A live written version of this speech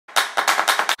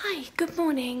Hi, good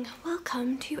morning.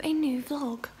 Welcome to a new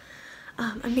vlog.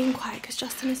 I'm being quiet because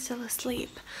Justin is still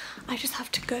asleep. I just have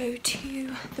to go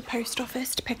to the post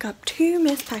office to pick up 2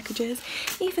 missed packages,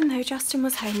 even though Justin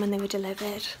was home when they were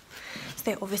delivered. So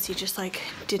they obviously just like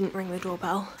didn't ring the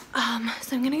doorbell.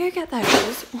 So I'm gonna go get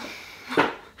those.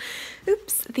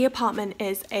 Oops, the apartment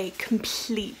is a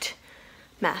complete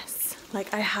mess.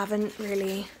 Like, I haven't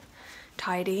really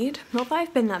tidied. Not that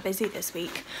I've been that busy this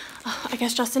week. I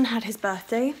guess Justin had his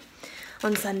birthday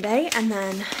on Sunday, and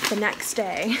then the next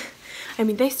day, I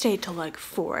mean, they stayed till like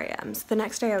 4 AM. So the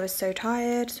next day I was so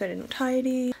tired, so I didn't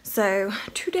tidy. So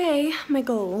today my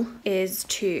goal is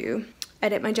to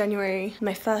edit my January,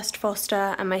 my first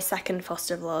foster and my second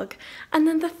foster vlog. And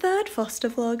then the third foster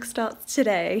vlog starts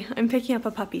today. I'm picking up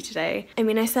a puppy today. I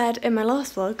mean, I said in my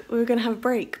last vlog we were gonna have a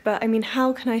break, but I mean,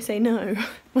 how can I say no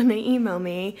when they email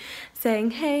me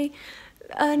saying, hey,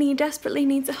 Ernie desperately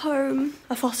needs a home,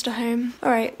 a foster home. All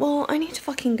right, well, I need to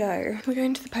fucking go. We're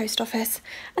going to the post office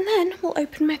and then we'll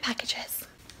open my packages.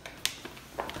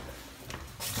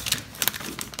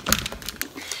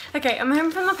 Okay, I'm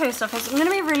home from the post office. I'm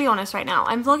gonna be really honest right now.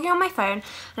 I'm vlogging on my phone,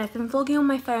 and I've been vlogging on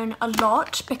my phone a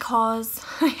lot because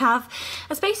I have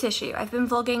a space issue. I've been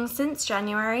vlogging since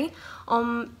January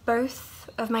on both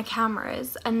of my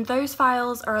cameras, and those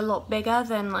files are a lot bigger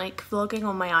than like vlogging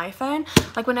on my iPhone.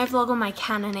 Like when I vlog on my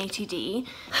Canon 80D,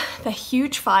 they're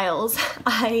huge files.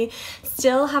 I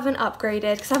still haven't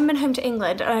upgraded because I haven't been home to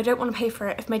England and I don't want to pay for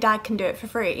it if my dad can do it for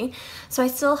free. So I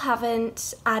still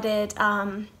haven't added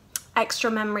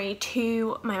extra memory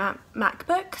to my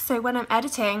MacBook, so when I'm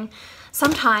editing,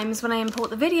 sometimes when I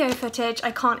import the video footage,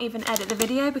 I can't even edit the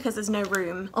video because there's no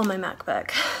room on my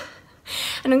MacBook.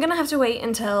 And I'm gonna have to wait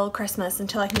until Christmas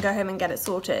until I can go home and get it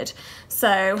sorted.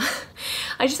 So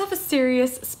I just have a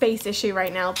serious space issue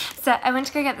right now. So I went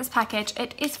to go get this package.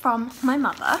 It is from my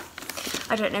mother.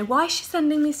 I don't know why she's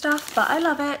sending me stuff, but I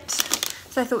love it.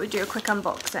 So I thought we'd do a quick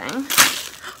unboxing.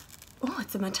 Oh,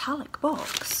 it's a metallic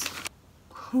box.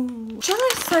 Ooh. Jill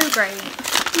is so great.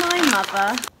 My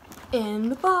mother. In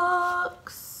the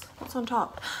box. What's on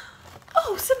top?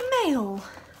 Oh, some mail.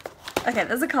 Okay,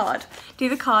 there's a card. Do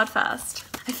the card first.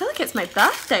 I feel like it's my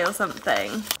birthday or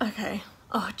something. Okay.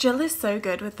 Oh, Jill is so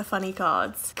good with the funny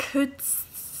cards.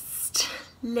 Cutest,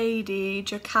 Lady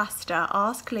Jocasta,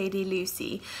 ask Lady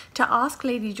Lucy, to ask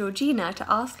Lady Georgina, to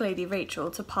ask Lady Rachel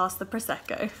to pass the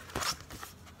Prosecco.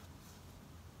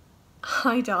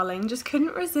 Hi darling, just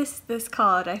couldn't resist this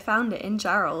card. I found it in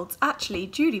Gerald's. Actually,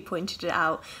 Judy pointed it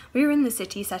out. We were in the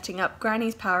city setting up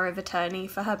Granny's power of attorney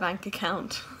for her bank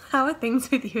account. How are things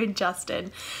with you and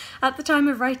Justin? At the time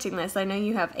of writing this, I know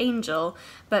you have Angel,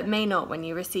 but may not when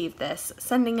you receive this.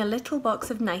 Sending a little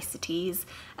box of niceties,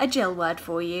 a Jill word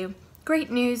for you. Great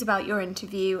news about your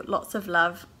interview. Lots of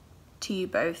love to you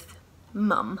both.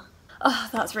 Mum. Oh,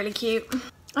 that's really cute.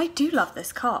 I do love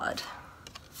this card.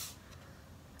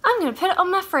 I'm gonna put it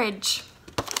on my fridge.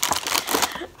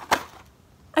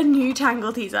 A new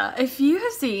Tangle teaser. If you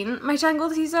have seen my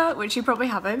Tangle teaser, which you probably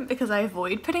haven't because I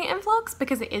avoid putting it in vlogs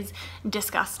because it is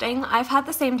disgusting. I've had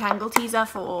the same Tangle teaser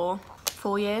for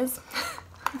 4 years.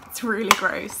 It's really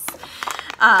gross.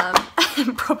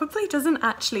 It probably doesn't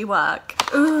actually work.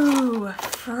 Ooh,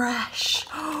 fresh.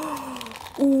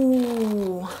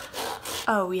 Ooh.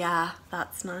 Oh yeah,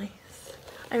 that's nice.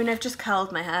 I mean, I've just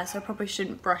curled my hair, so I probably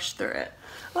shouldn't brush through it.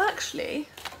 Well, actually,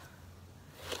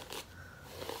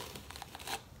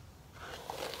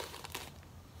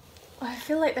 I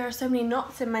feel like there are so many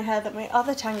knots in my hair that my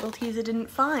other Tangle teaser didn't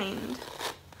find.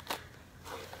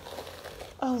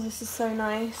 Oh, this is so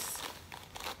nice.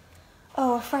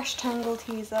 Oh, a fresh Tangle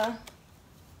teaser.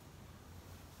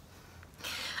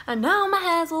 And now my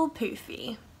hair's all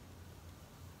poofy.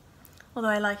 Although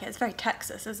I like it, it's very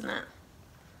Texas, isn't it?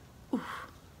 Ooh.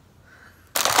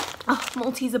 Oh,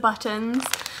 Malteser buttons.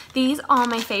 These are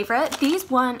my favourite.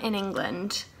 These weren't in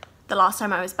England the last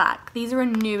time I was back. These are a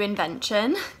new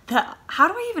invention. How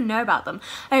do I even know about them?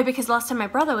 Oh, because last time my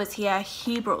brother was here,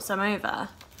 he brought some over.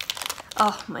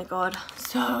 Oh my god,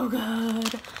 so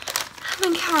good. And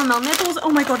then caramel nibbles.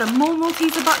 Oh my god, and more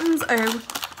Malteser buttons. Oh,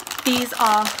 these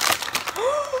are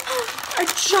a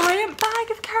giant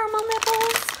bag of caramel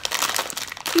nibbles.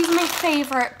 These are my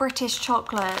favourite British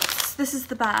chocolates. This is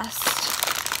the best.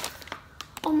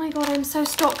 Oh my god, I'm so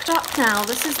stocked up now.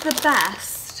 This is the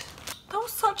best. That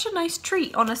was such a nice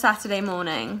treat on a Saturday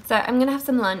morning. So I'm gonna have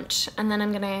some lunch and then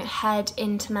I'm gonna head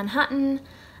into Manhattan,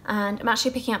 and I'm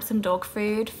actually picking up some dog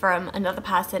food from another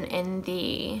person in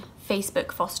the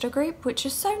Facebook foster group, which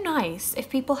is so nice. If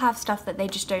people have stuff that they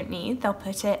just don't need, they'll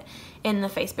put it in the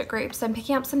Facebook group. So I'm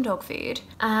picking up some dog food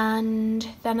and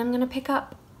then I'm gonna pick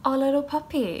up our little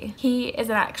puppy. He is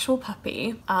an actual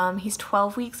puppy. He's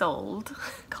 12 weeks old.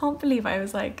 Can't believe I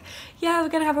was like, yeah, we're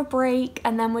gonna have a break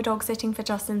and then we're dog sitting for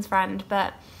Justin's friend,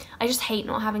 but I just hate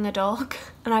not having a dog,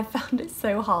 and I've found it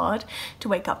so hard to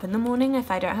wake up in the morning if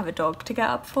I don't have a dog to get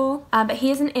up for. But he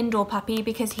is an indoor puppy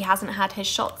because he hasn't had his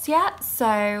shots yet,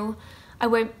 so I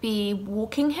won't be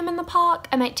walking him in the park.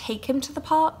 I might take him to the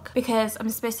park because I'm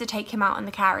supposed to take him out in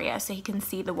the carrier so he can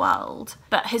see the world,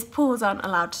 but his paws aren't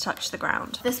allowed to touch the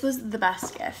ground. This was the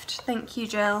best gift. Thank you,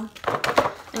 Jill.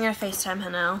 I'm gonna FaceTime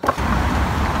her now.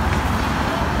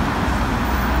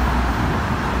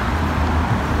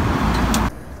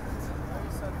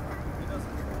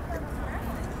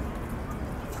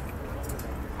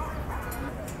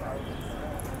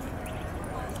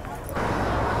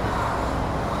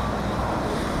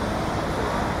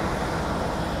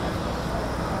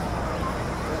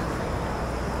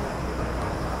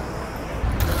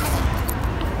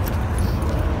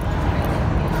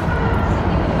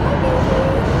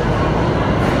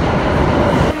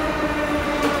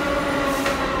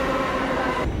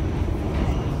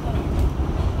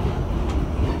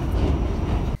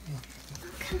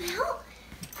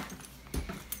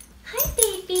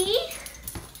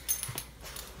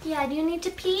 Yeah, do you need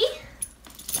to pee?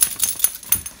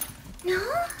 No?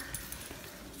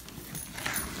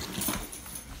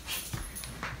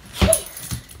 Hey.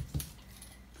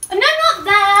 Oh, no, not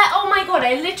there! Oh my god,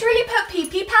 I literally put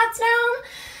pee-pee pads down.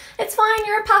 It's fine,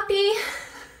 you're a puppy.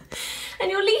 And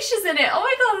your leash is in it. Oh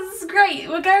my god, this is great.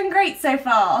 We're going great so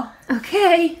far.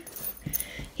 Okay.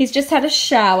 He's just had a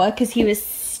shower because he was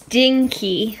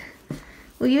stinky.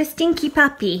 Well, you're a stinky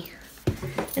puppy.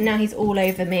 And now he's all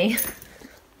over me.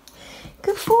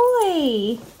 Good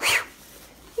boy.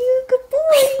 You good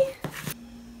boy.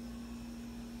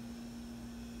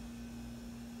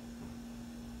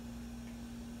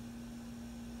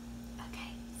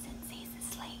 Okay, since he's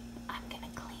asleep, I'm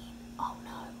gonna clean. Oh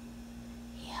no,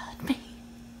 he heard me.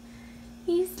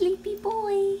 You sleepy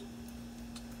boy.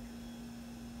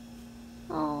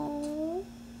 Oh,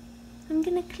 I'm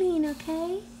gonna clean,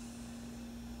 okay?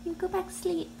 You go back to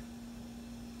sleep.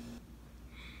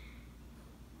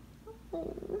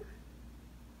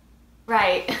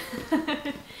 Right.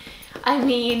 I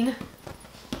mean,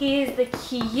 he is the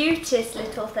cutest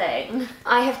little thing.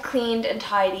 I have cleaned and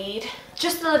tidied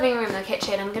just the living room and the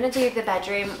kitchen. I'm gonna do the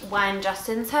bedroom when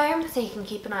Justin's home so he can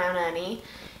keep an eye on Ernie.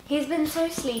 He's been so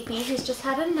sleepy, he's just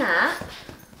had a nap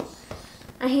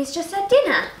and he's just had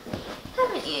dinner,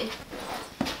 haven't you?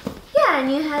 Yeah,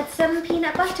 and you had some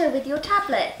peanut butter with your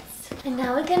tablets. And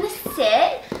now we're gonna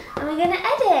sit and we're gonna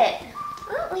edit,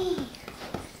 aren't we?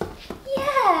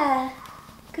 Yeah,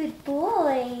 good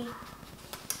boy.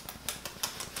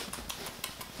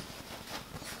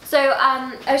 So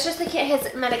I was just looking at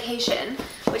his medication,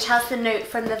 which has the note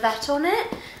from the vet on it,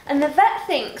 and the vet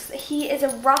thinks that he is a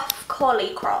rough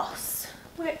collie cross,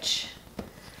 which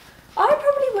I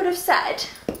probably would have said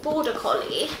border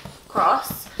collie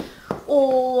cross,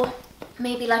 or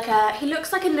maybe like he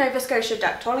looks like a Nova Scotia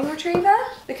duck tolling retriever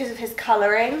because of his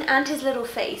colouring, and his little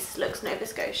face looks Nova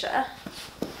Scotia.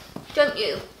 Don't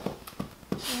you?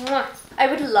 I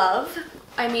would love,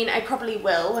 I mean I probably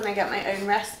will when I get my own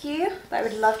rescue, but I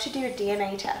would love to do a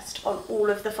DNA test on all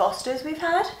of the fosters we've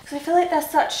had, because I feel like they're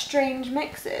such strange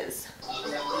mixes.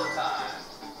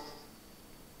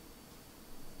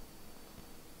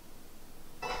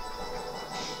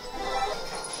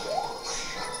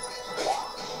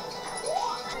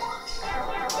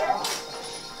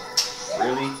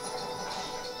 Really?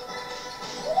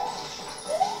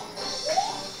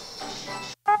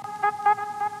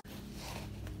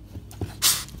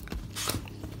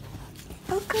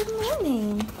 Oh, good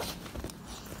morning.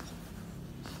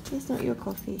 It's not your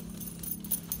coffee.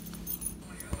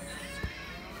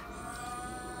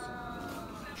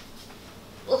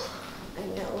 Oh, I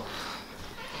know.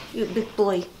 You big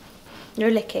boy. No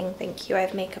licking, thank you. I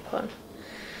have makeup on.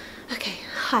 Okay,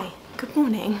 hi. Good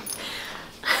morning.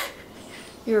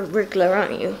 You're a wriggler,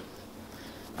 aren't you?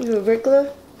 You're a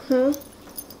wriggler? Hmm?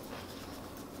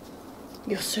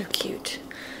 You're so cute.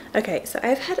 Okay, so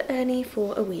I've had Ernie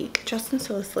for a week. Justin's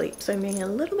still asleep, so I'm being a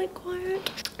little bit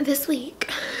quiet. This week,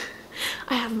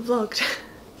 I haven't vlogged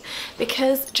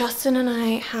because Justin and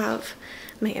I have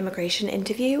my immigration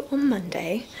interview on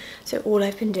Monday. So all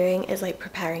I've been doing is like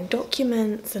preparing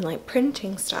documents and like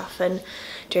printing stuff and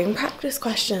doing practice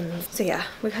questions. So yeah,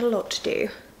 we've had a lot to do.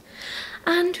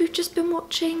 And we've just been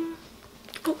watching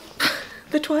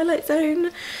The Twilight Zone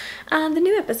and the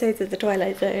new episodes of The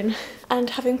Twilight Zone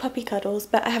and having puppy cuddles,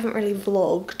 but I haven't really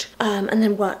vlogged. And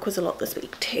then work was a lot this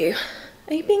week too.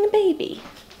 Are you being a baby?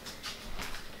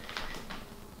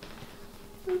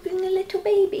 being a little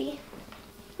baby.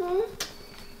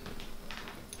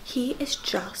 He is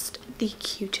just the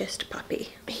cutest puppy.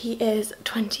 He is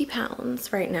 20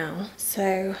 pounds right now,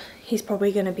 so he's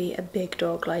probably gonna be a big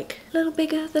dog, like a little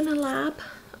bigger than a lab.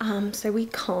 So we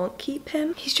can't keep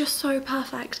him. He's just so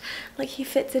perfect. Like, he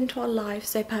fits into our lives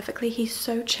so perfectly. He's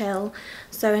so chill,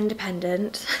 so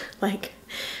independent. Like,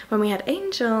 when we had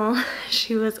Angel,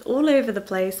 she was all over the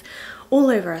place,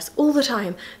 all over us, all the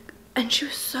time. And she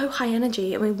was so high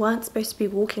energy, and we weren't supposed to be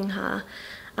walking her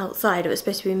outside. It was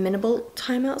supposed to be minimal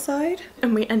time outside.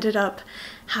 And we ended up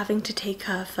having to take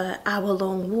her for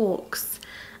hour-long walks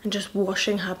and just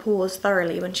washing her paws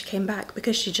thoroughly when she came back,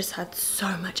 because she just had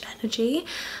so much energy.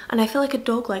 And I feel like a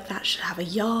dog like that should have a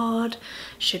yard,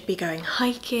 should be going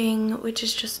hiking, which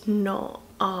is just not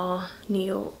our New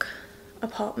York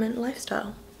apartment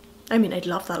lifestyle. I mean, I'd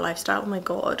love that lifestyle, oh my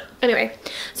god. Anyway,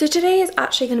 so today is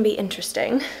actually gonna be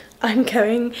interesting. I'm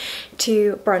going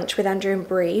to brunch with Andrew and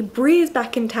Bree. Bree is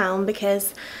back in town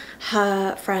because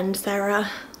her friend Sarah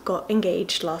got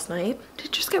engaged last night. Did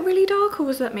it just get really dark, or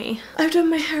was that me? I've done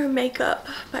my hair and makeup,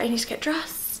 but I need to get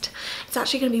dressed. It's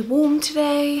actually gonna be warm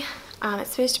today.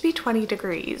 It's supposed to be 20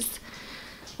 degrees.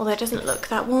 Although it doesn't look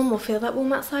that warm or feel that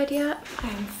warm outside yet. I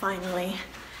am finally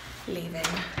leaving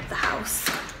the house.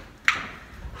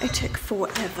 I took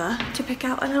forever to pick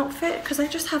out an outfit because I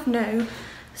just have no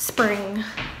spring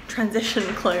transition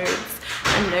clothes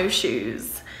and no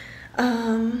shoes.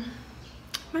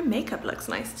 My makeup looks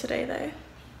nice today though.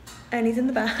 Ernie's in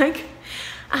the bag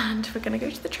and we're gonna go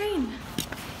to the train.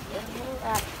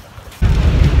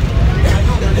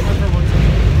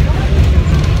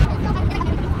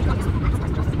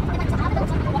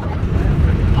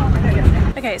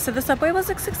 Okay, so the subway was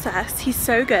a success. He's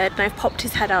so good, and I've popped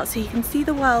his head out so he can see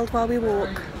the world while we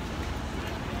walk.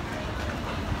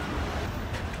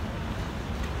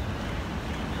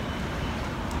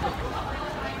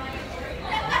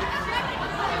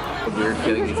 Weird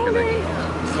feeling he's gonna...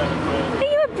 Are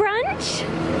you at brunch?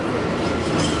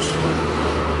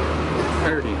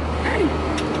 Ernie.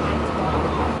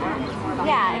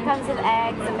 Yeah, it comes with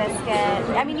eggs, a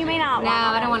biscuit. I mean, you may not No,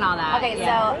 want I don't want all that. Okay,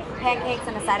 Yeah. so pancakes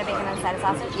and a side of bacon and a side of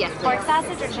sausage? Yes, Pork please.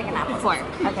 sausage or chicken apple? Pork.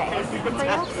 Okay. And for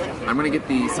you? I'm gonna get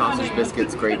the sausage,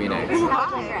 biscuits, gravy, and eggs. How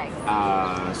much are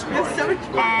eggs?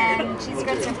 Scrambled. And cheese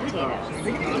grits and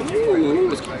potatoes.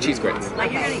 Ooh, cheese grits.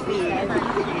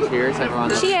 Cheers, everyone.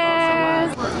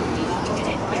 Cheers!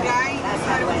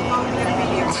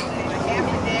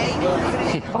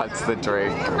 He wants the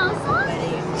drink.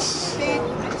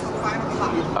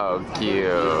 Oh, cute.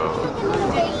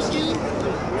 Thank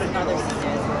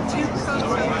you so much.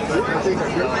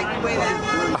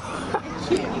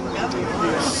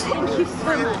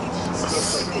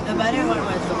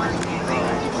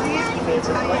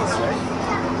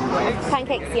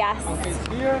 Pancakes, yes.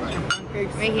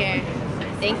 Right here.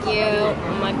 Thank you.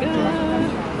 Oh my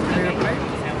god.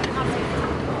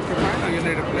 Do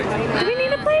we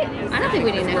need a plate? I don't think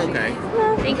we need We're it. okay.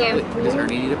 No. Thank you. Does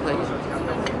Ernie need a plate?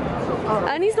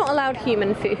 Ernie's not allowed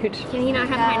human food. Can he not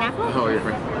have pineapple? Oh, you're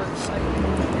right.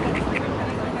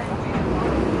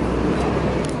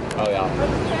 Oh, yeah.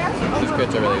 These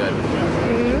grits are really good.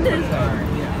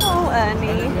 Oh,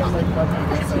 Ernie.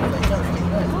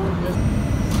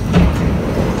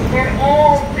 For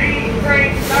all these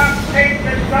trains not take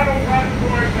the shuttle bus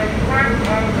towards the front of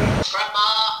the...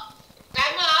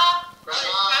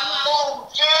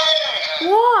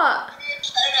 What?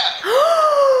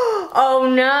 Oh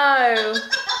no.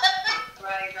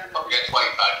 I'll get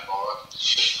 25 tomorrow.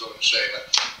 Just go and say that.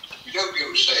 If you don't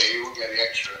go say, you won't get the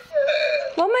extra.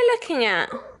 What am I looking at?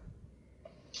 Well,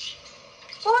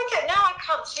 I don't know. I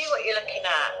can't see what you're looking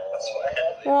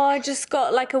at. Well, I just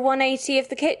got like a 180 of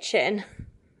the kitchen.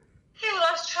 Well,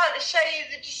 I was trying to show you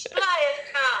the display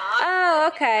of cars. Oh,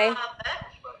 okay. And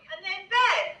then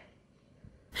bed.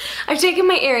 I've taken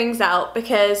my earrings out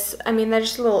because, I mean, they're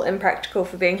just a little impractical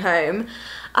for being home.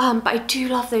 But I do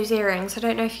love those earrings. I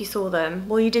don't know if you saw them.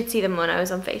 Well, you did see them when I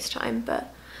was on FaceTime,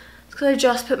 but it's because I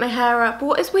just put my hair up.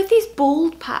 What is with these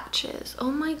bald patches?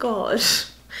 Oh my god.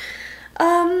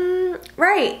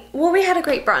 Right. Well, we had a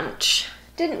great brunch,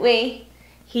 didn't we?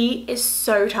 He is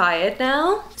so tired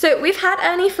now. So we've had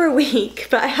Ernie for a week,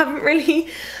 but I haven't really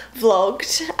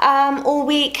vlogged all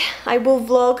week. I will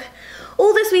vlog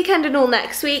all this weekend and all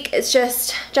next week. It's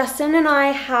just Justin and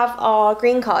I have our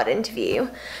green card interview,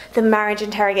 the marriage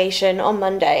interrogation, on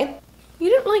Monday. You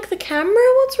don't like the camera?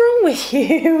 What's wrong with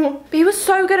you? But he was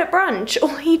so good at brunch.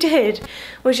 All he did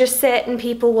was just sit and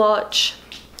people watch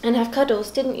and have cuddles,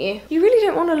 didn't you? You really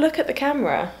don't want to look at the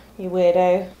camera, you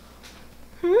weirdo.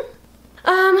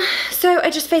 So I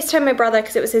just FaceTimed my brother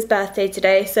because it was his birthday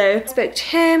today. So I spoke to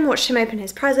him, watched him open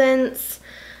his presents,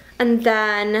 and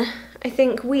then I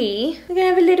think we are gonna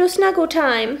have a little snuggle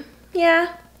time.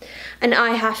 Yeah. And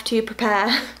I have to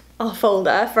prepare our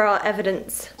folder for our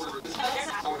evidence.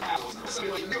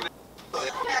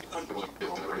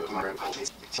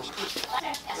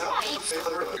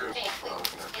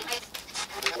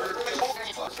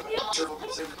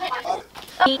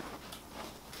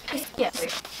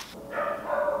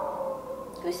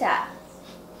 Who's that?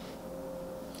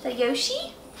 Is that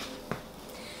Yoshi?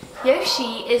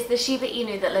 Yoshi is the Shiba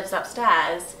Inu that lives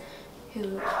upstairs,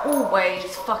 who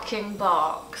always fucking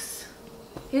barks.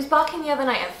 He was barking the other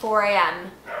night at 4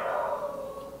 AM.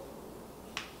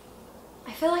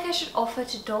 I feel like I should offer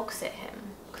to dog sit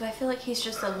him, because I feel like he's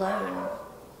just alone.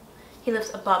 He lives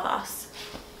above us.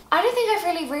 I don't think I've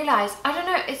really realised, I don't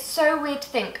know, it's so weird to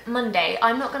think Monday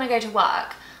I'm not going to go to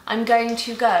work, I'm going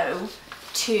to go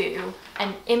to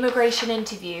an immigration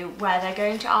interview where they're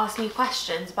going to ask me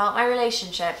questions about my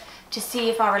relationship to see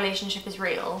if our relationship is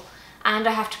real, and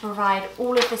I have to provide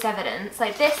all of this evidence.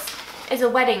 Like, this is a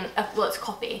wedding, well, it's a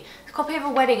copy of a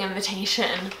wedding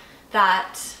invitation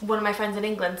that one of my friends in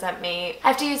England sent me. I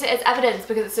have to use it as evidence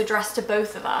because it's addressed to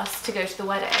both of us to go to the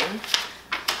wedding.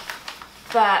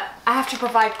 But I have to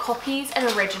provide copies and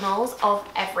originals of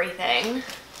everything.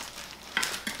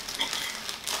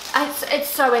 It's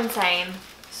so insane.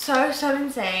 So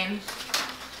insane.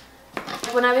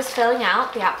 When I was filling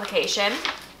out the application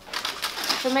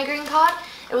for my green card,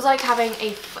 it was like having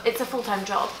it's a full-time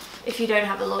job if you don't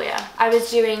have a lawyer. I was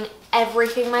doing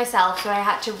everything myself, so I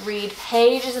had to read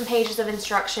pages and pages of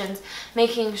instructions,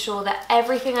 making sure that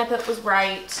everything I put was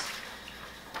right.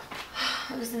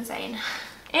 It was insane.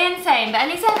 Insane, but at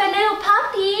least I have a little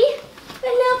puppy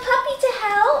to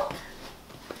help.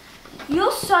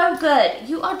 You're so good.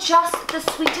 You are just the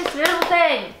sweetest little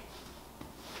thing.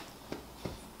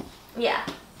 Yeah,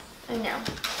 I know.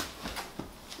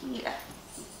 Yeah.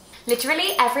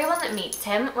 Literally everyone that meets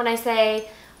him, when I say,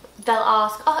 they'll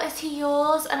ask, oh, is he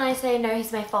yours? And I say, no,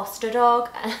 he's my foster dog.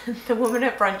 And the woman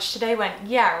at brunch today went,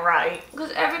 yeah, right.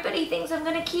 Because everybody thinks I'm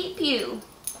gonna keep you.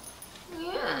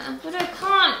 Yeah, but I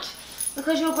can't.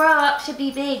 Because you'll grow up to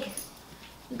be big.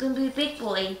 You're gonna be a big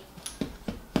boy.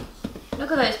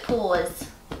 Look at those paws.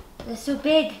 They're so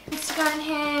big. Let's go in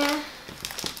here.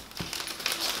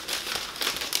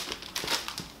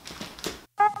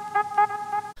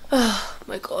 Oh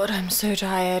my god, I'm so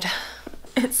tired.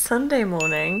 It's Sunday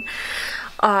morning.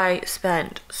 I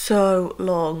spent so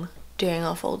long doing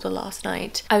our folder last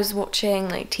night. I was watching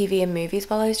like TV and movies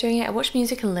while I was doing it. I watched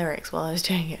music and lyrics while I was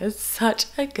doing it. It's such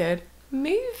a good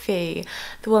movie.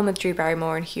 The one with Drew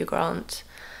Barrymore and Hugh Grant.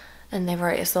 And they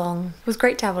wrote a song. It was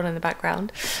great to have one in the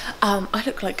background. I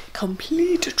look like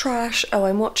complete trash. Oh,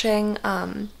 I'm watching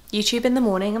YouTube in the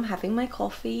morning. I'm having my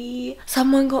coffee.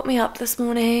 Someone got me up this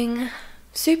morning.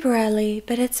 Super early,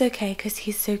 but it's okay because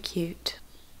he's so cute.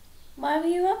 Why were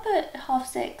you up at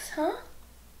 6:30, huh?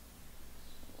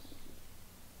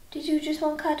 Did you just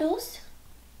want cuddles?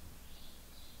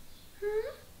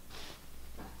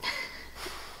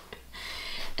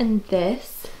 And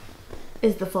this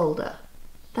is the folder.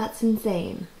 That's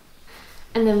insane.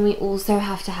 And then we also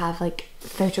have to have like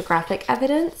photographic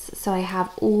evidence. So I have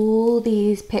all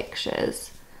these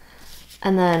pictures.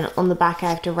 And then on the back I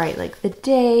have to write like the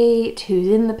date, who's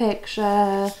in the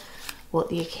picture, what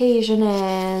the occasion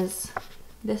is.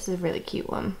 This is a really cute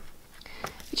one,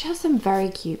 which has some very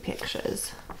cute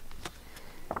pictures.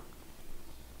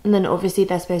 And then obviously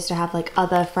they're supposed to have like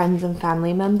other friends and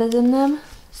family members in them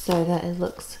so that it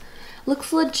looks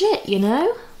legit, you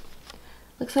know?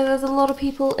 Looks like there's a lot of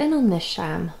people in on this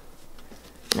sham.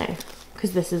 No,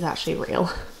 because this is actually real.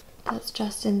 That's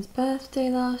Justin's birthday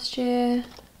last year.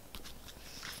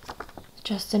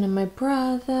 Justin and my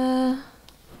brother.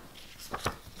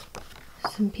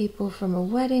 Some people from a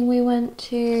wedding we went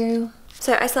to.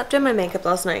 So I slept in my makeup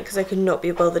last night because I could not be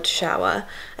bothered to shower.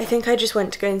 I think I just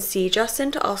went to go and see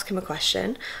Justin to ask him a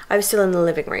question. I was still in the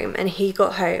living room and he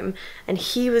got home and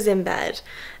he was in bed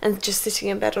and just sitting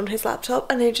in bed on his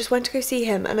laptop, and I just went to go see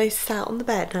him and I sat on the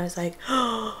bed and I was like,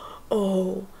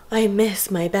 oh, I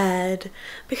miss my bed,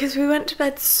 because we went to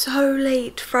bed so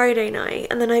late Friday night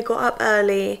and then I got up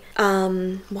early.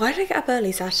 Why did I get up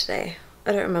early Saturday?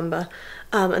 I don't remember.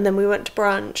 And then we went to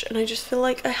brunch and I just feel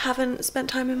like I haven't spent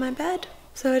time in my bed.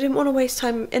 So I didn't want to waste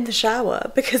time in the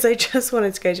shower because I just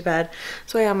wanted to go to bed.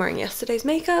 So I am wearing yesterday's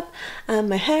makeup and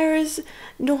my hair is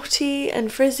naughty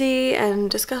and frizzy and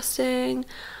disgusting.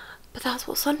 But that's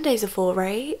what Sundays are for,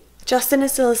 right? Justin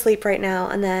is still asleep right now,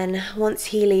 and then once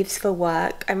he leaves for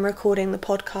work, I'm recording the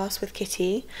podcast with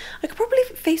Kitty. I could probably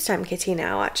FaceTime Kitty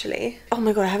now, actually. Oh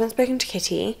my god, I haven't spoken to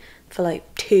Kitty for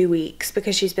like 2 weeks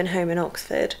because she's been home in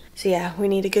Oxford. So yeah, we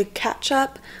need a good catch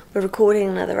up. We're recording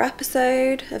another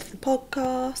episode of the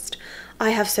podcast. I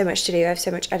have so much to do, I have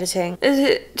so much editing. Is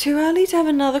it too early to have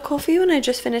another coffee when I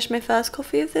just finished my first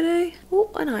coffee of the day? Oh,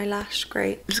 an eyelash,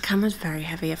 great. This camera's very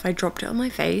heavy. If I dropped it on my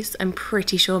face, I'm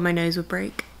pretty sure my nose would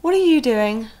break. What are you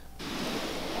doing?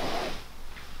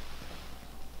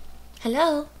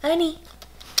 Hello, Ernie.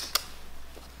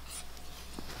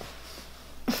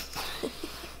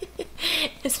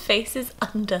 His face is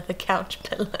under the couch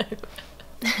pillow.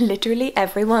 Literally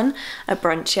everyone at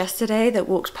brunch yesterday that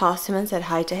walked past him and said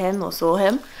hi to him or saw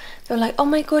him, they were like, oh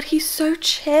my god, he's so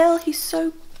chill, he's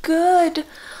so good.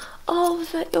 Oh,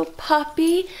 was that your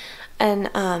puppy? And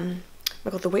oh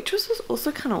my god, the waitress was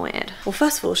also kind of weird. Well,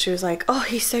 first of all, she was like, oh,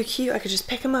 he's so cute, I could just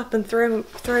pick him up and throw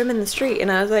him in the street.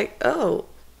 And I was like, oh,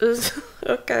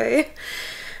 okay.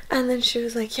 And then she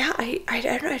was like, yeah, I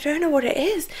don't know what it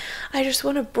is. I just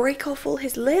want to break off all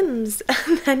his limbs.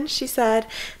 And then she said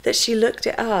that she looked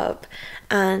it up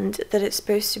and that it's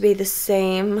supposed to be the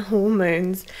same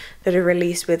hormones that are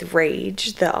released with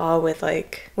rage that are with,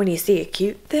 like, when you see a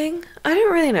cute thing. I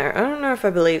don't really know. I don't know if I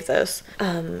believe this.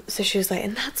 So she was like,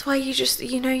 and that's why you just,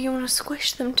 you know, you want to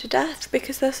squish them to death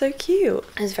because they're so cute.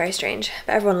 It was very strange,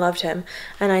 but everyone loved him.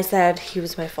 And I said he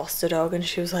was my foster dog, and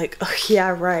she was like, oh yeah,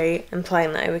 right,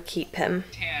 implying that I would keep him.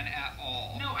 Tan at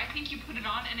all. No, I think you put it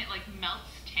on and it like melts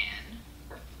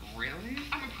tan. Really?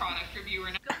 I'm a product reviewer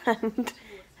now. And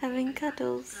having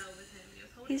cuddles.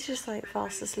 He's just like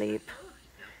fast asleep.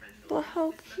 But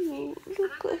how cute.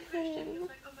 Look at him.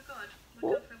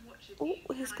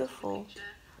 Oh, he's good for.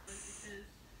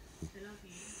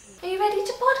 Are you ready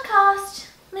to podcast,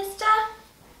 mister?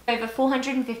 Over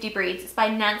 450 breeds. It's by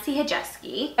Nancy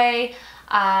Hajeski.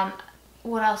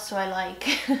 What else do I like?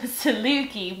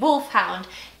 Saluki, wolfhound,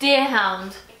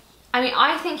 deerhound. I mean,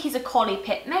 I think he's a collie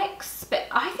pit mix, but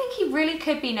I think he really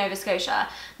could be Nova Scotia.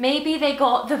 Maybe they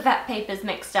got the vet papers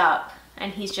mixed up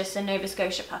and he's just a Nova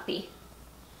Scotia puppy.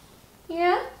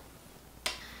 Yeah?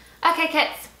 Okay,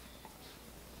 kids.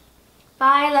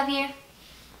 Bye, love you.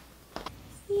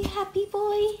 You happy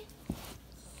boy?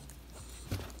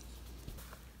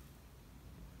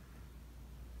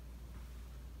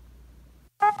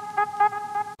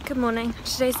 Good morning.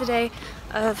 Today's the day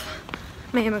of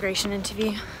my immigration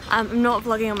interview. I'm not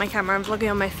vlogging on my camera, I'm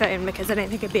vlogging on my phone because I don't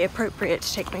think it'd be appropriate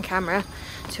to take my camera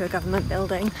to a government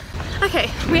building. Okay,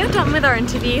 we are done with our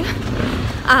interview.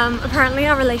 Apparently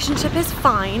our relationship is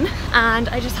fine and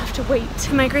I just have to wait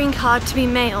for my green card to be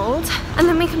mailed and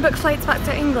then we can book flights back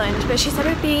to England. But she said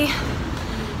it would be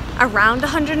around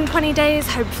 120 days,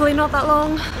 hopefully not that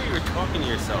long. You were talking to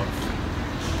yourself.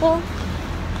 Well,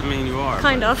 I mean, you are.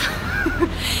 Kind of.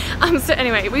 So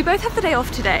anyway, we both have the day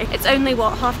off today. It's only,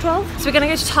 what, 12:30? So we're gonna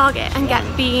go to Target and get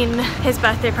Bean his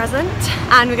birthday present.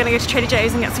 And we're gonna go to Trader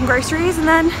Joe's and get some groceries and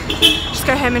then just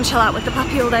go home and chill out with the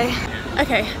puppy all day.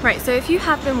 Okay, right, so if you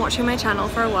have been watching my channel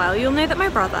for a while, you'll know that my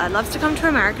brother loves to come to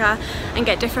America and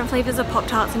get different flavors of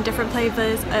Pop-Tarts and different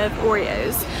flavors of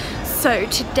Oreos. So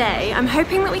today, I'm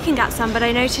hoping that we can get some, but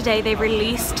I know today they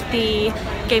released the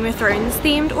Game of Thrones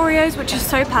themed Oreos, which is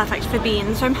so perfect for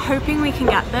Bean, so I'm hoping we can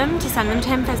get them to send them to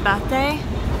him for his birthday.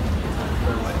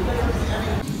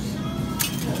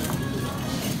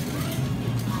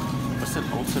 What's an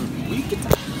ultimate week?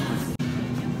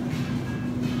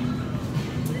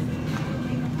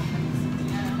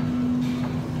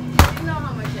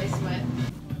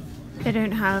 They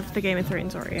don't have the Game of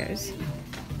Thrones Oreos.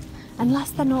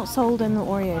 Unless they're not sold in the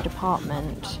Oreo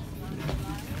department.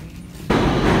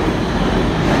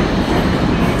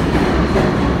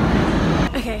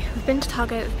 Okay, we've been to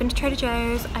Target, we've been to Trader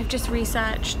Joe's. I've just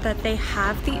researched that they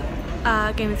have the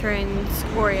Game of Thrones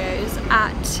Oreos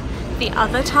at the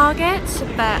other Target,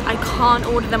 but I can't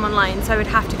order them online, so I would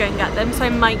have to go and get them. So I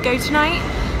might go tonight,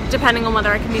 depending on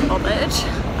whether I can be bothered.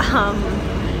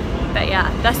 But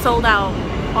yeah, they're sold out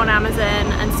on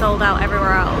Amazon and sold out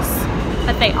everywhere else.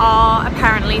 But they are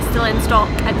apparently still in stock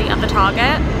at the other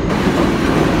Target.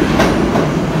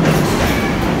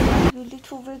 You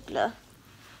little wriggler.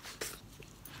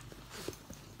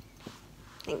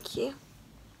 Thank you.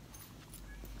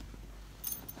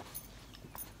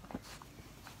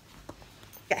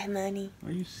 Get him, Ernie. Why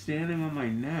are you standing on my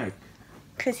neck?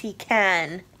 'Cause he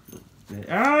can.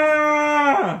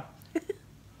 Ah!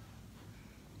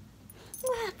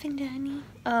 What happened, Ernie?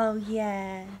 Oh,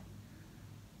 yeah.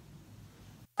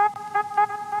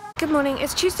 Good morning.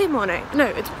 It's Tuesday morning. No,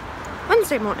 it's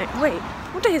Wednesday morning. Wait,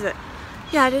 what day is it?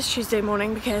 Yeah, it is Tuesday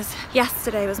morning because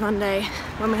yesterday was Monday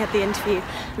when we had the interview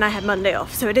and I had Monday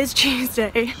off, so it is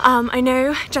Tuesday. I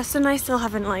know Justin and I still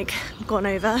haven't like gone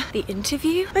over the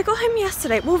interview. I got home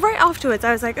yesterday, well right afterwards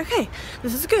I was like, okay,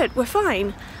 this is good, we're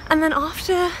fine. And then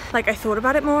after like I thought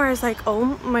about it more, I was like,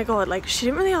 oh my god, like she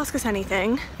didn't really ask us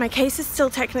anything. My case is still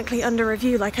technically under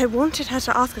review. Like I wanted her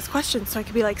to ask us questions so I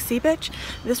could be like, see bitch,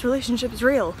 this relationship is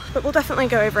real. But we'll definitely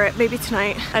go over it, maybe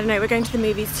tonight. I don't know, we're going to the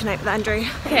movies tonight with Andrew.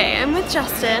 Okay, I'm with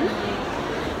Justin.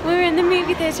 We're in the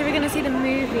movie theatre, we're gonna see the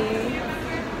movie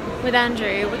with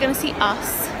Andrew. We're gonna see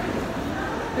Us,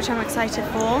 which I'm excited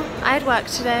for. I had work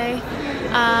today.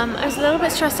 I was a little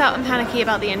bit stressed out and panicky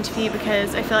about the interview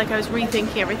because I feel like I was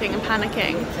rethinking everything and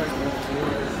panicking.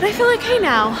 But I feel okay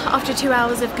now after 2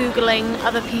 hours of Googling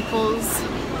other people's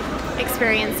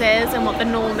experiences and what the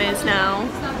norm is now.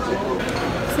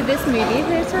 So this movie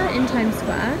theatre in Times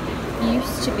Square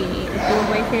used to be a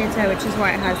Broadway theatre, which is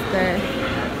why it has the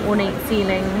ornate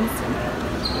ceilings.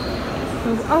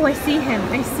 Oh, I see him,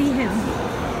 I see him.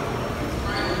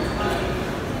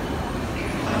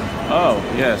 Oh,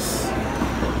 yes.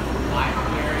 I'm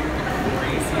wearing the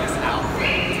craziest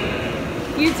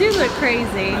outfit. You do look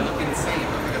crazy. I look insane. I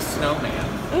look like a snowman.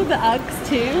 Oh, the Uggs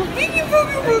too.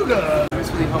 I was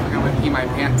really hoping I would pee my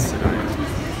pants tonight.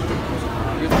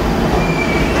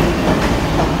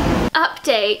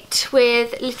 Update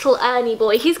with little Ernie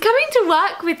boy. He's coming to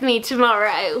work with me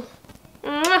tomorrow.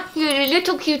 You're a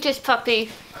little cutest puppy.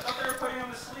 I thought they were putting him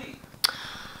to sleep.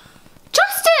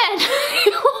 Justin!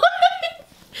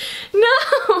 No!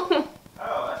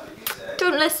 Oh, that's what you said.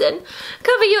 Don't listen.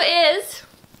 Cover your ears.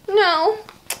 No.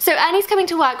 So Ernie's coming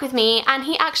to work with me and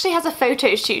he actually has a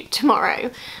photo shoot tomorrow.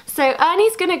 So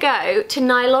Ernie's gonna go to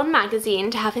Nylon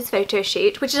magazine to have his photo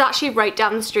shoot, which is actually right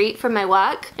down the street from my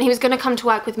work. And he was gonna come to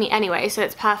work with me anyway, so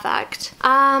it's perfect.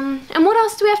 And what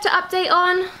else do we have to update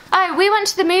on? Oh, we went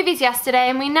to the movies yesterday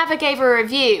and we never gave a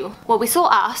review. Well, we saw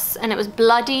Us and it was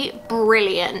bloody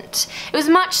brilliant. It was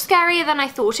much scarier than I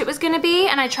thought it was gonna be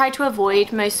and I tried to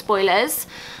avoid most spoilers.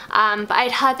 But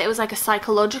I'd heard that it was like a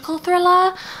psychological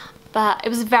thriller. But it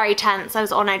was very tense. I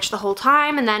was on edge the whole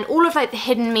time, and then all of like the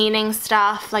hidden meaning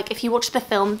stuff, like if you watch the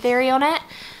film theory on it,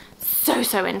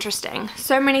 so interesting.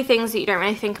 So many things that you don't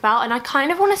really think about, and I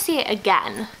kind of want to see it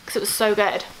again because it was so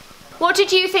good. What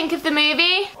did you think of the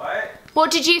movie? What? What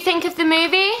did you think of the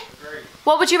movie? Great.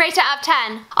 What would you rate it out of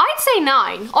 10? I'd say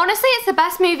 9. Honestly, it's the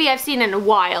best movie I've seen in a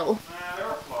while. There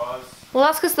were flaws. Well,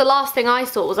 that's because the last thing I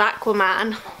saw was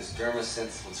Aquaman. This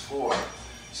dermosense was for.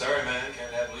 Sorry, man,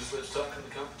 can't have loose lips talk in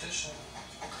the competition.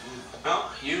 No,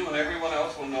 you and everyone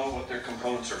else will know what their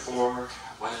components are for,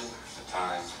 when, the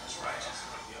time. That's right.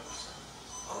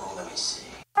 Oh, let me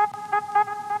see.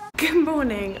 Good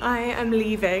morning, I am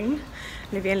leaving.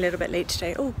 Maybe a little bit late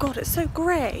today. Oh god, it's so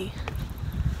grey.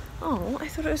 Oh, I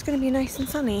thought it was going to be nice and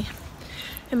sunny.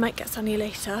 It might get sunny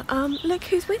later. Look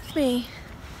who's with me.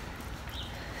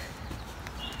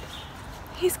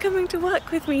 He's coming to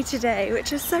work with me today,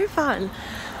 which is so fun.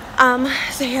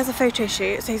 So he has a photo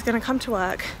shoot, so he's gonna come to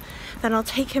work, then I'll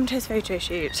take him to his photo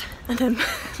shoot, and then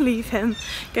leave him,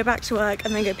 go back to work,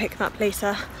 and then go pick him up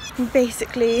later. I'm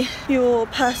basically your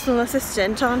personal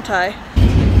assistant, aren't I?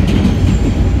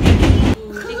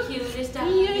 The cutest.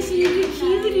 Yes, you're the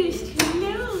cutest.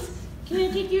 Hello. Can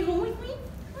I take you home with me?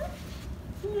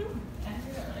 Hello,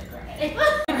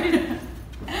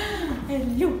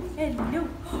 hello.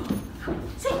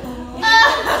 Say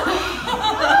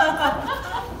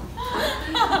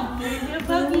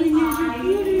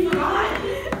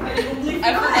I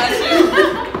forgot to.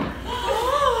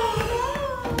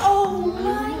 oh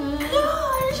my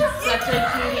gosh. Such a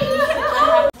cutie.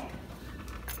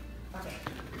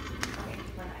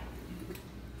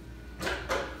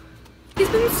 He's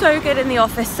been so good in the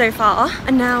office so far,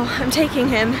 and now I'm taking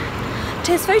him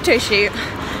to his photo shoot.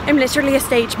 I'm literally a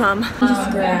stage mum.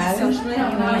 Just grab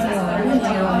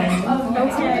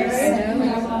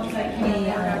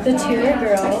the two are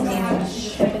girls.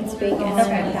 Ship and speak and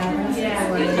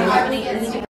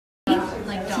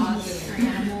Like dogs or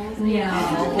animals?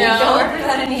 No.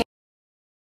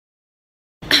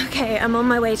 Okay, I'm on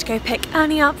my way to go pick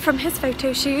Ernie up from his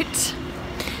photo shoot,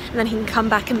 and then he can come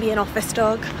back and be an office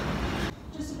dog.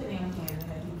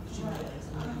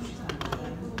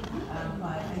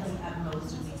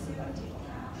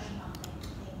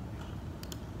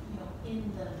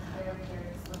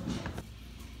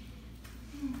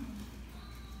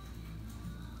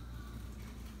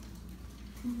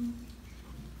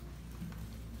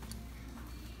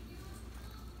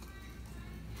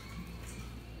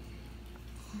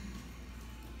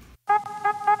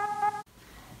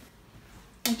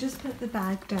 I just put the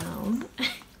bag down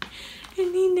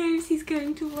and He knows he's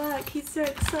going to work. He's so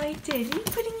excited. Are you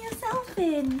putting yourself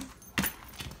in?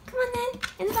 Come on then,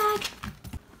 in the bag.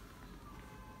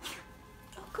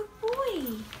 Oh, good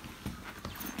boy.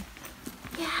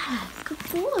 Yeah, good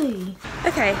boy.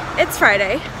 Okay, it's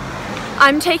Friday.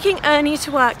 I'm taking Ernie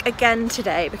to work again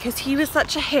today because he was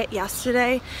such a hit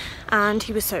yesterday and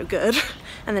he was so good.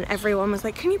 And then everyone was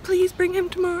like, can you please bring him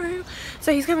tomorrow?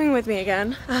 So he's coming with me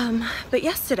again. But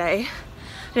yesterday,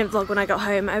 I didn't vlog when I got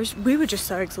home. We were just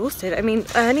so exhausted. I mean,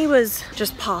 Ernie was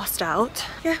just passed out.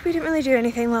 Yeah, we didn't really do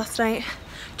anything last night.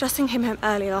 Justin came home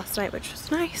early last night, which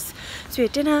was nice. So we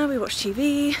had dinner, we watched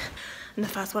TV, and the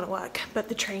first one at work. But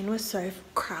the train was so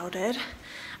crowded.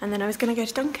 And then I was gonna go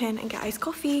to Dunkin' and get iced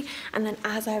coffee. And then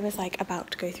as I was like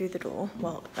about to go through the door,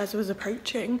 well, as I was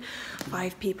approaching,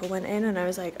 5 people went in and I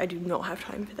was like, I do not have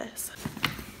time for this.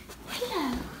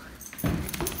 Hello.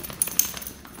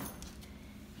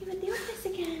 You at the office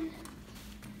again?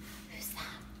 Who's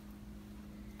that?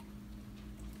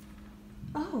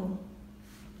 Oh.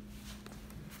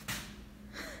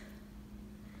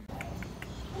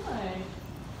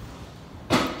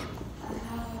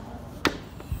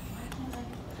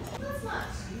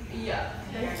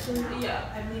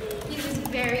 He was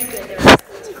very good the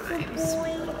rest of the times.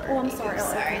 Oh, I'm sorry.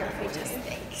 Sorry, let me just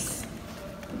thanks.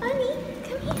 Ernie,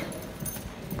 come here.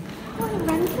 Want to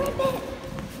run for a bit?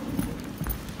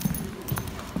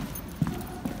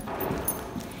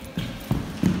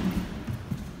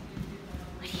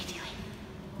 What are you doing?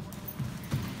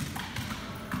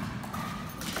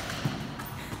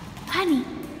 Ernie.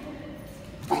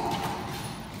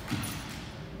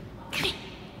 Come here.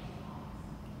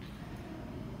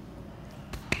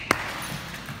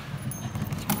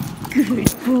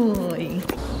 Good boy.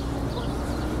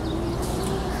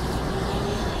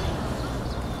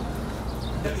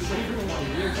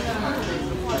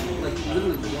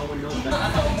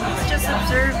 He's just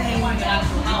observing.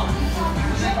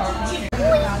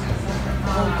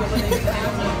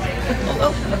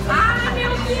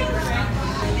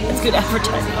 It's good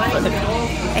advertising for the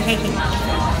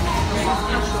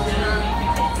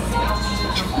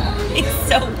It's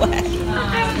so wet.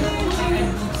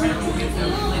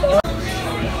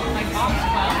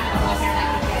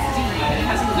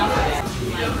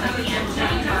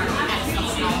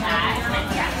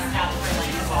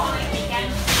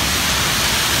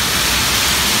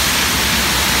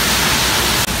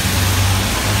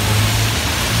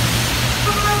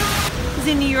 He's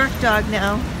a New York dog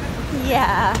now.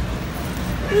 Yeah.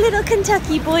 Little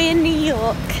Kentucky boy in New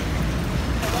York.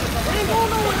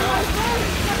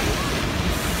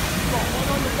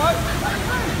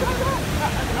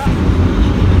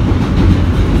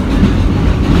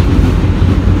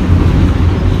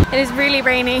 It is really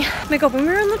rainy. Oh my god, when we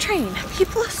were on the train,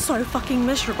 people are so fucking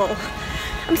miserable.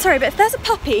 I'm sorry, but if there's a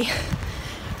puppy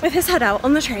with his head out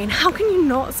on the train, how can you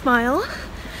not smile?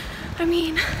 I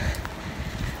mean,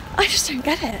 I just don't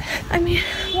get it. I mean,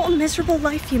 what a miserable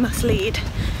life you must lead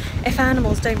if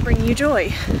animals don't bring you joy.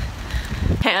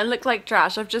 Hey, I look like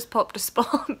trash. I've just popped a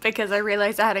spot because I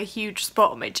realised I had a huge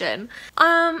spot on my chin.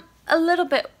 A little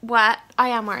bit wet. I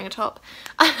am wearing a top.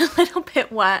 A little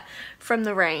bit wet from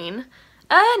the rain.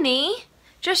 Ernie,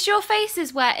 just your face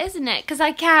is wet, isn't it? Because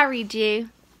I carried you.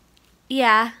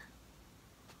 Yeah.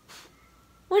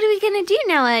 What are we gonna do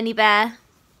now, Ernie Bear?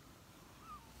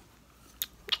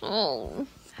 Oh,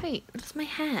 hey, that's my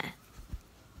hair.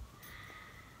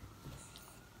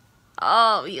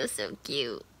 Oh, you're so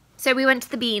cute. So we went to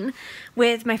the Bean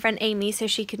with my friend Amy so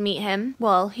she could meet him.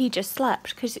 Well, he just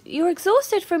slept because you were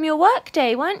exhausted from your work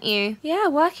day, weren't you? Yeah,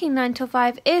 working 9 till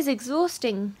 5 is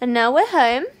exhausting. And now we're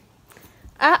home.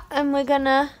 And we're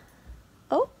gonna...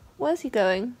 Oh, where's he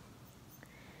going?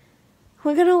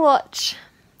 We're gonna watch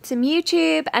some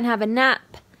YouTube and have a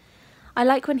nap. I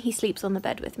like when he sleeps on the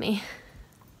bed with me.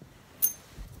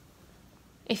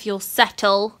 If you'll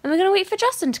settle. And we're gonna wait for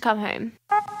Justin to come home.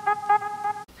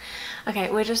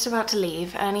 Okay, we're just about to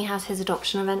leave. Ernie has his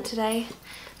adoption event today.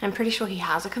 I'm pretty sure he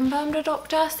has a confirmed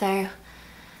adopter, so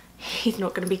he's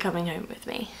not gonna be coming home with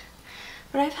me.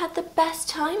 But I've had the best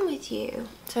time with you.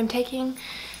 So I'm taking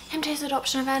him to his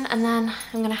adoption event and then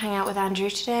I'm gonna hang out with Andrew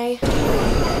today.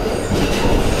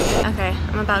 Okay,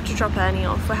 I'm about to drop Ernie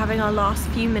off. We're having our last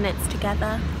few minutes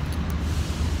together.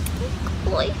 Good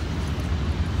boy.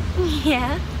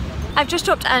 Yeah. I've just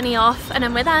dropped Ernie off and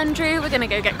I'm with Andrew. We're gonna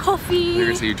go get coffee. You're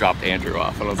gonna say you dropped Andrew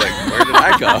off and I was like, where did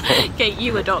I go? Get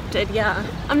you adopted, yeah.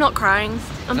 I'm not crying.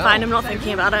 I'm fine, I'm not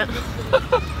thinking about it.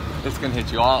 It's gonna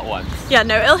hit you all at once. Yeah,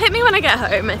 no, it'll hit me when I get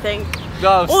home, I think.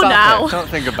 No, or stop now. It. Don't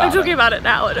think about it. I'm talking about it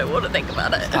now, I don't want to think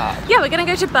about it. Stop. Yeah, we're gonna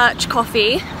go to Birch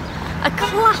Coffee, a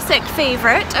classic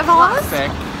favourite of ours.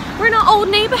 Classic. We're in our old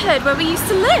neighbourhood where we used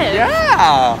to live.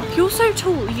 Yeah. You're so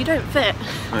tall, you don't fit.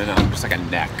 I know, I'm just like a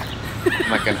neck. I'm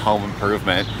like in Home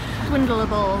Improvement.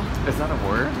 Dwindleable. Is that a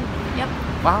word? Yep.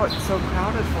 Wow, it's so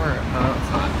crowded for it. Oh, it's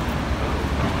not.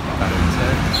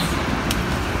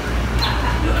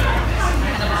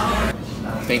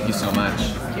 Thank you so much.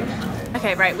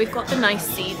 Okay, right, we've got the nice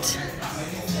seat.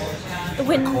 The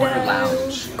window,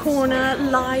 lounge. corner,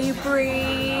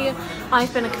 library.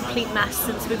 I've been a complete mess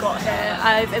since we got here.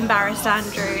 I've embarrassed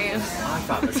Andrew. I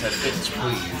thought this said bitch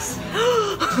please.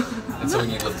 And so when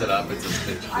you lift it up, it says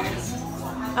bitch please.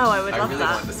 Oh, I would love really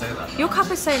that. wanted to say that. Your cup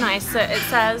is so nice that it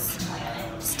says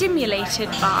stimulated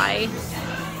by.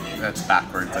 That's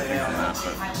backwards, I think, on that,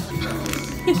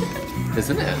 but...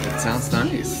 Isn't it? It sounds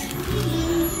nice.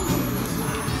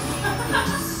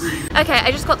 Okay,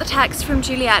 I just got the text from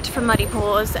Juliet from Muddy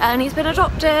Paws. Ernie's been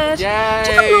adopted. Yay! It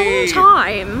took a long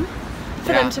time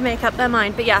for them to make up their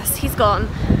mind, but yes, he's gone.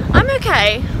 I'm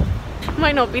okay.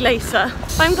 Might not be later.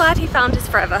 I'm glad he found his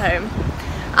forever home.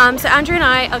 So Andrew and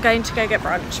I are going to go get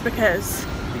brunch because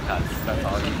that's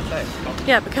all I can say.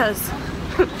 Yeah, because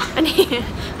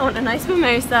I want a nice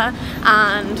mimosa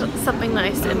and something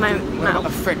nice in my mouth. A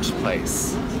French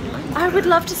place. I would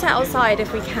love to sit outside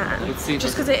if we can, Let's see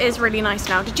just because it is really nice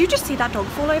now. Did you just see that dog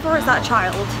fall over, or is that a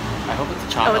child? I hope it's a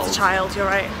child. Oh, it's a child, you're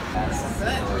right.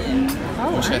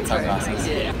 Oh, wish I had sunglasses.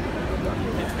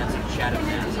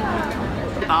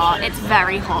 It's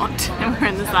very hot and we're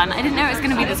in the sun. I didn't know it was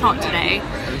going to be this hot today.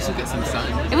 At least we'll get some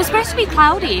sun. It was supposed to be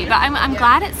cloudy, but I'm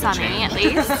glad it's sunny at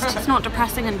least. It's not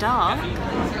depressing and dark.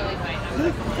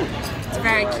 It's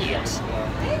very cute.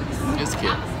 It's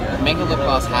cute. Mango lip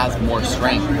gloss has more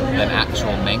strength than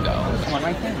actual mango. One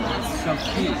right there. It's so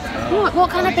cute. What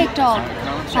kind of big dog?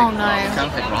 Oh no.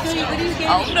 Kind of like Roscoe.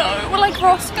 Oh no, we're like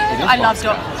Roscoe. I love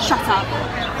dog. Shut up.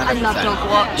 I love dog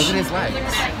watch. Look at his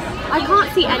legs. I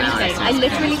can't see anything. I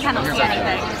literally cannot see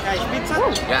anything.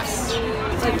 Yes.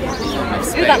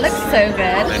 Ooh, that looks so good.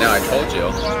 I know, I told you.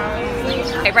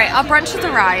 Okay, right, our brunch has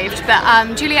arrived, but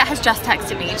Juliet has just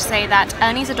texted me to say that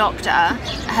Ernie's adopter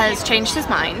has changed his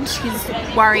mind. He's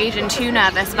worried and too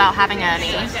nervous about having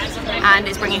Ernie and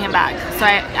is bringing him back. So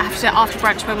I have to, after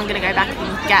brunch, when we're going to go back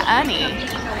and get Ernie.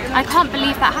 I can't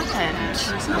believe that happened.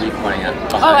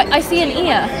 Oh, I see an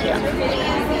ear.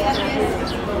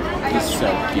 He's so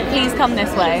cute. Please come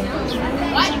this way.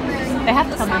 They have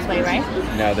to come this way, right?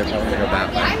 No, they're probably going to go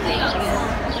that way.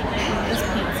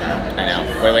 I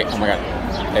know. Wait, oh my god.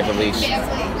 They have a leash.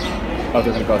 Oh,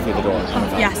 they're going to go through the door.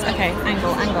 Oh, yes, okay.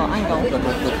 Angle. Look.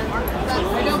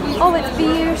 Oh, it's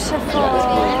beautiful.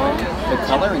 The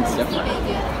coloring's different.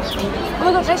 Oh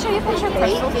my god, can I show you a picture of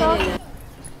Crystal's dog?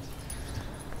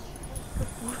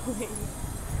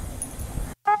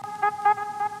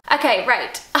 Okay,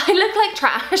 right. I look like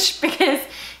trash because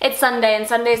it's Sunday and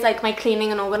Sunday's like my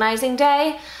cleaning and organising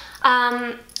day.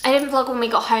 I didn't vlog when we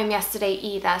got home yesterday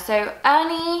either. So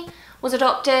Ernie was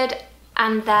adopted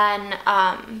and then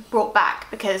brought back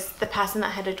because the person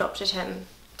that had adopted him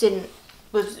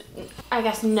was I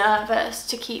guess nervous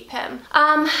to keep him.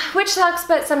 Which sucks,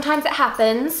 but sometimes it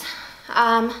happens.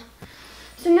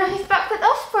 So now he's back with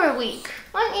us for a week,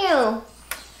 aren't you?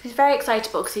 He's very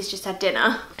excitable because he's just had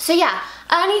dinner. So yeah,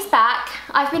 Ernie's back.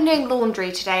 I've been doing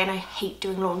laundry today and I hate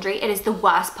doing laundry. It is the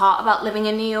worst part about living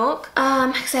in New York.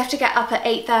 Because I have to get up at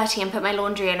 8:30 and put my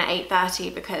laundry in at 8:30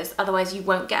 because otherwise you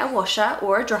won't get a washer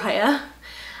or a dryer.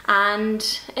 And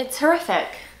it's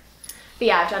horrific. But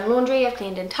yeah, I've done laundry, I've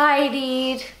cleaned and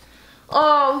tidied.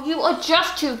 Oh, you are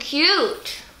just too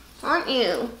cute, aren't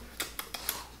you?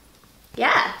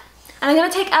 Yeah. And I'm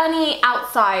gonna take Ernie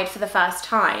outside for the first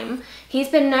time. He's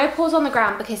been no paws on the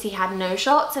ground because he had no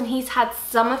shots and he's had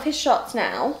some of his shots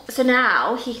now. So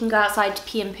now he can go outside to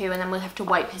pee and poo and then we'll have to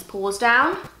wipe his paws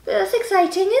down. But that's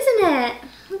exciting, isn't it?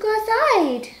 I'll go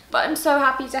outside. But I'm so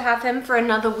happy to have him for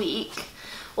another week.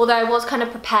 Although I was kind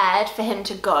of prepared for him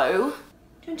to go.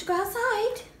 Do you want to go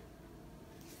outside?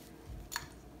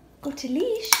 Got a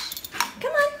leash.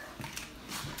 Come on.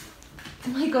 Oh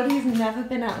my god, he's never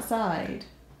been outside.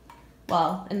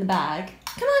 Well, in the bag.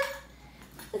 Come on.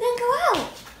 We're gonna go out.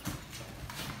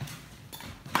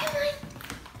 Come on.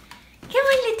 Come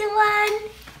on, little one.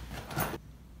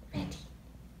 Ready.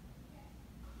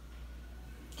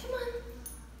 Come on.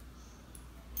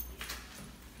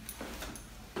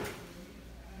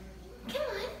 Come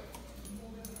on.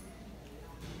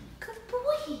 Good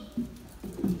boy.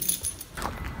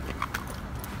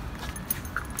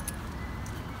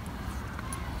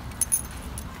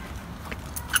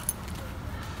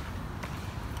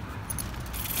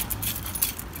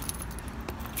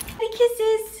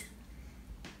 Kisses.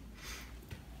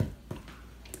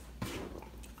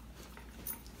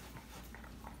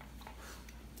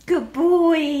 good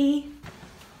boy.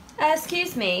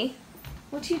 Excuse me.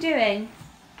 What are you doing?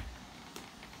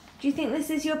 Do you think this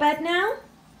is your bed now?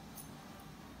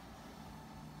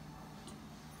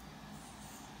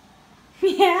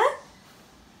 Yeah?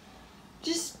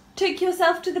 Just took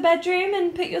yourself to the bedroom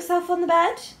and put yourself on the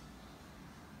bed?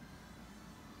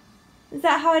 Is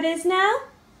that how it is now?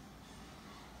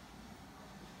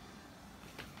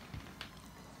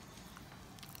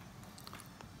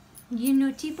 You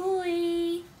naughty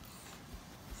boy.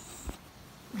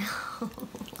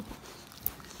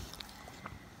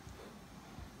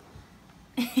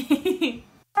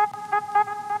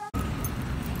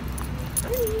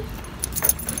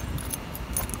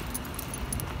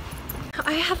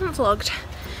 I haven't vlogged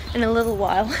in a little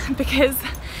while because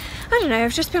I don't know,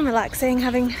 I've just been relaxing,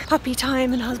 having puppy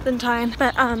time and husband time.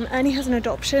 But Ernie has an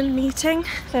adoption meeting,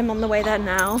 so I'm on the way there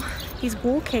now. He's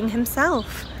walking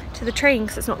himself to the train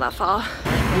because it's not that far.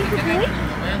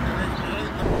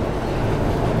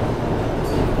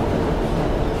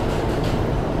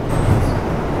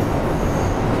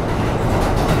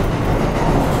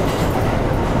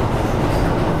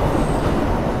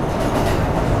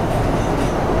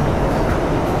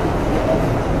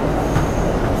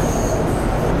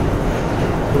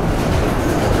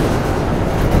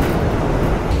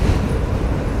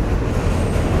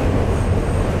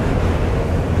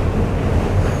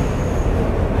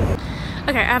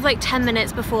 Okay, I have like 10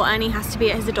 minutes before Ernie has to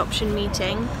be at his adoption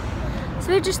meeting. So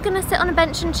we're just gonna sit on a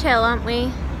bench and chill, aren't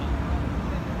we?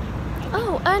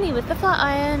 Oh, Ernie with the flat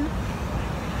iron.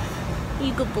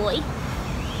 You good boy.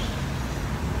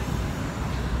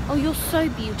 Oh, you're so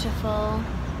beautiful.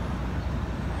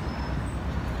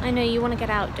 I know you want to get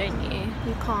out, don't you?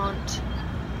 You can't.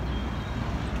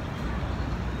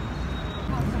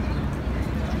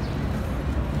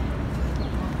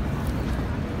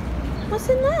 What's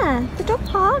in there? The dog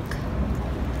park?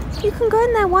 You can go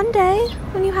in there one day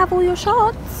when you have all your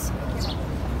shots.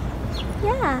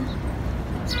 Yeah.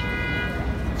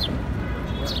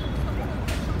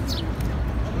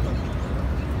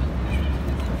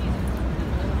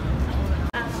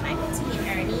 I went to meet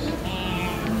Ernie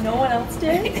and... No one else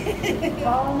did?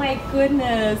 Oh my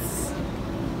goodness.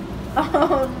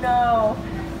 Oh no.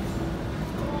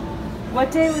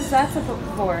 What day was that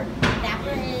for? That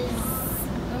was...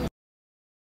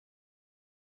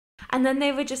 And then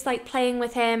they were just like playing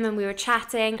with him and we were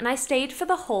chatting and I stayed for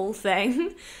the whole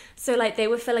thing. So like they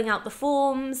were filling out the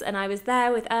forms and I was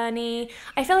there with Ernie.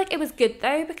 I feel like it was good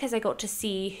though because I got to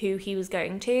see who he was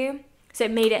going to. So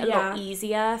it made it a lot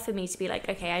easier for me to be like,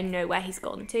 okay, I know where he's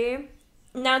gone to.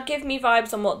 Now give me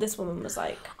vibes on what this woman was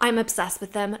like. I'm obsessed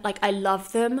with them. Like I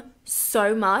love them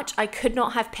so much. I could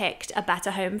not have picked a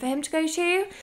better home for him to go to.